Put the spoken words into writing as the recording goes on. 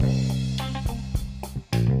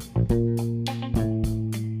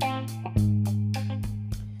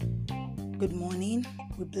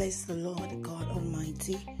Bless the Lord God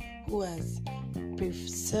Almighty, who has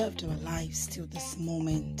preserved our lives till this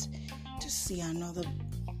moment to see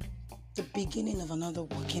the beginning of another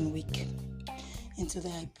working week. And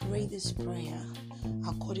today I pray this prayer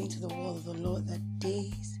according to the word of the Lord, that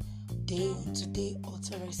day unto day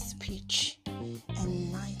uttereth speech,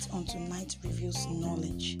 and night unto night reveals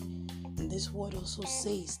knowledge. And this word also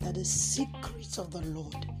says that the secret of the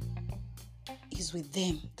Lord is with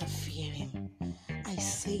them that fear him. I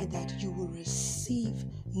say that you will receive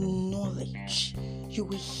knowledge. You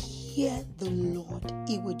will hear the Lord.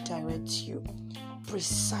 He will direct you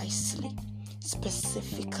precisely,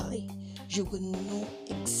 specifically. You will know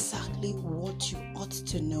exactly what you ought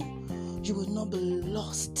to know. You will not be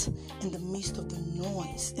lost in the midst of the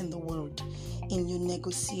noise in the world, in your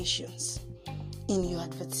negotiations, in your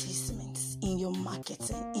advertisements, in your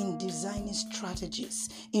marketing, in designing strategies,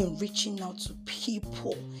 in reaching out to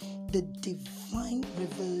people. The divine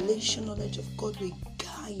revelation knowledge of God will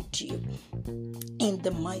guide you in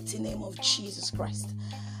the mighty name of Jesus Christ.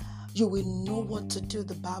 You will know what to do.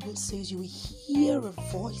 The Bible says you will hear a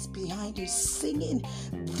voice behind you singing,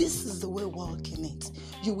 "This is the way, walk in it."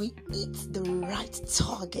 You will hit the right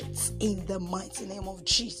targets in the mighty name of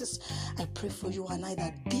Jesus. I pray for you and I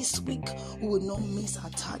that this week we will not miss our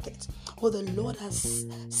target. What the Lord has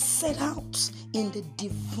set out in the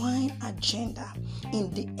divine agenda,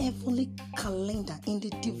 in the heavenly calendar, in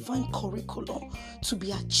the divine curriculum to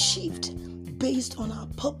be achieved based on our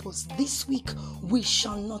purpose this week, we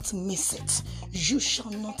shall not miss it. You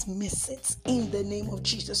shall not miss it in the name of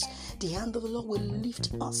Jesus. The hand of the Lord will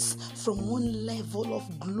lift us from one level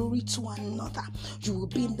of glory to another. You will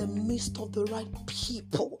be in the midst of the right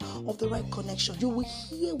people, of the right connection. You will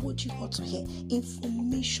hear what you ought to hear.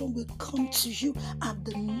 Information will come to you at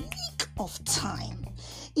the nick of time.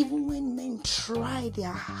 Even when men try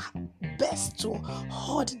their best to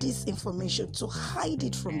hoard this information, to hide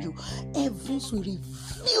it from you, heavens will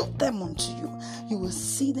reveal them unto you. You will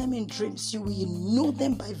see them in dreams. You will know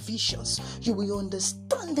them by visions. You will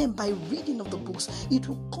understand them by reading of the books. It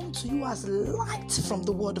will come to you as light from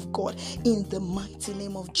the word of God in the mighty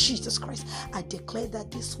name of Jesus Christ. I declare that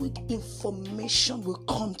this week information will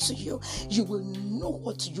come to you. You will know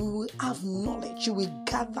what you will have knowledge. You will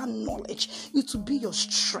gather knowledge. It will be your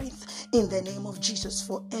strength in the name of Jesus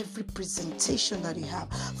for every presentation that you have,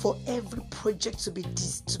 for every project to be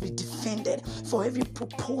defended, for every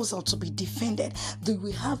proposal to be defended. Do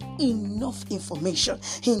we have enough information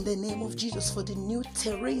in the name of Jesus for the new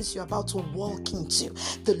terrains you're about to walk into?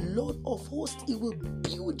 The Lord of hosts, he will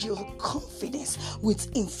build your confidence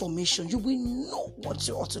with information. You will know what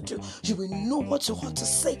you ought to do. You will know what you ought to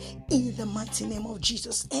say in the mighty name of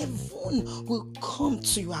Jesus. Heaven will come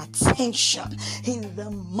to your attention in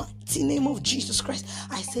the mighty name of Jesus Christ.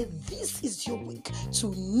 I say this is your week to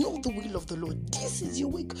know the will of the Lord. This is your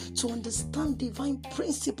week to understand divine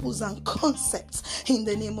principles and concepts in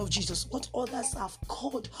the name of Jesus. What others have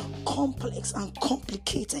called complex and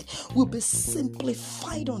complicated will be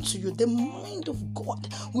simplified unto you. The mind of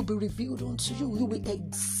God will be revealed unto you. You will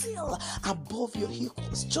excel above your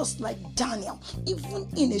equals, just like Daniel. Even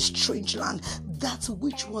in a strange land, that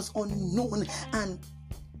which was unknown and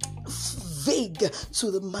vague to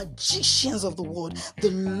the magicians of the world, the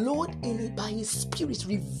Lord by his spirit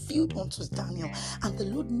revealed unto Daniel, and the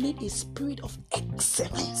Lord made a spirit of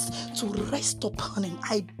excellence to rest upon him.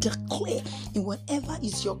 I declare, in whatever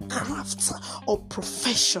is your craft or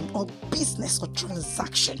profession or business or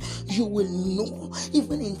transaction, you will know.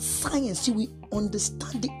 Even in science, you will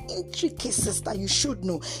understand the intricacies that you should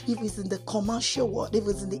know. If it's in the commercial world, if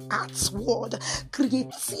it's in the arts world,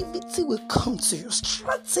 creativity will come to you.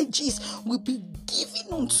 Strategies will be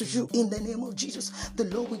given unto you in the name of Jesus. The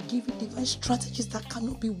Lord will give you divine strategies that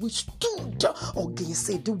cannot be withstood or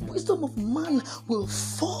gainsaid. The wisdom of man will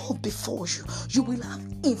fall before you. You will have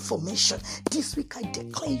information. This week I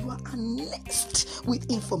declare you are harnessed with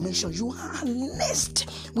information. You are harnessed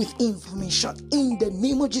with information in the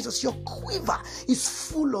name of Jesus. Your quiver is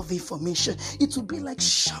full of information. It will be like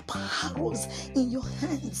sharp arrows in your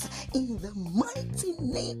hands in the mighty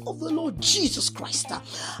name of the Lord Jesus Christ.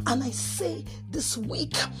 And I say this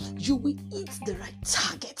week you will hit the right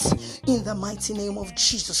target in the mighty name of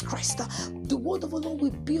Jesus Christ. The word of the Lord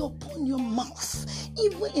will be upon your mouth,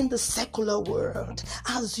 even in the secular world,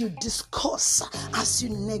 as you discuss, as you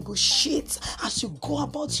negotiate, as you go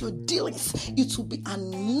about your dealings. It will be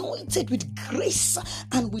anointed with grace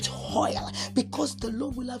and with oil, because the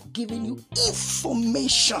Lord will have given you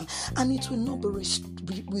information, and it will not be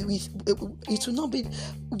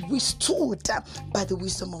withstood by the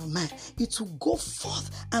wisdom of man. It will go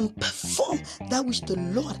forth and perform that which the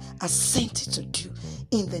Lord has sent it to do.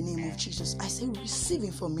 In the name of Jesus, I say receive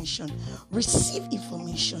information. Receive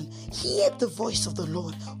information. Hear the voice of the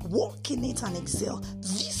Lord. Walk in it and excel.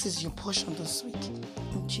 This is your portion this week.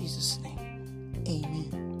 In Jesus' name,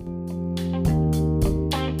 amen.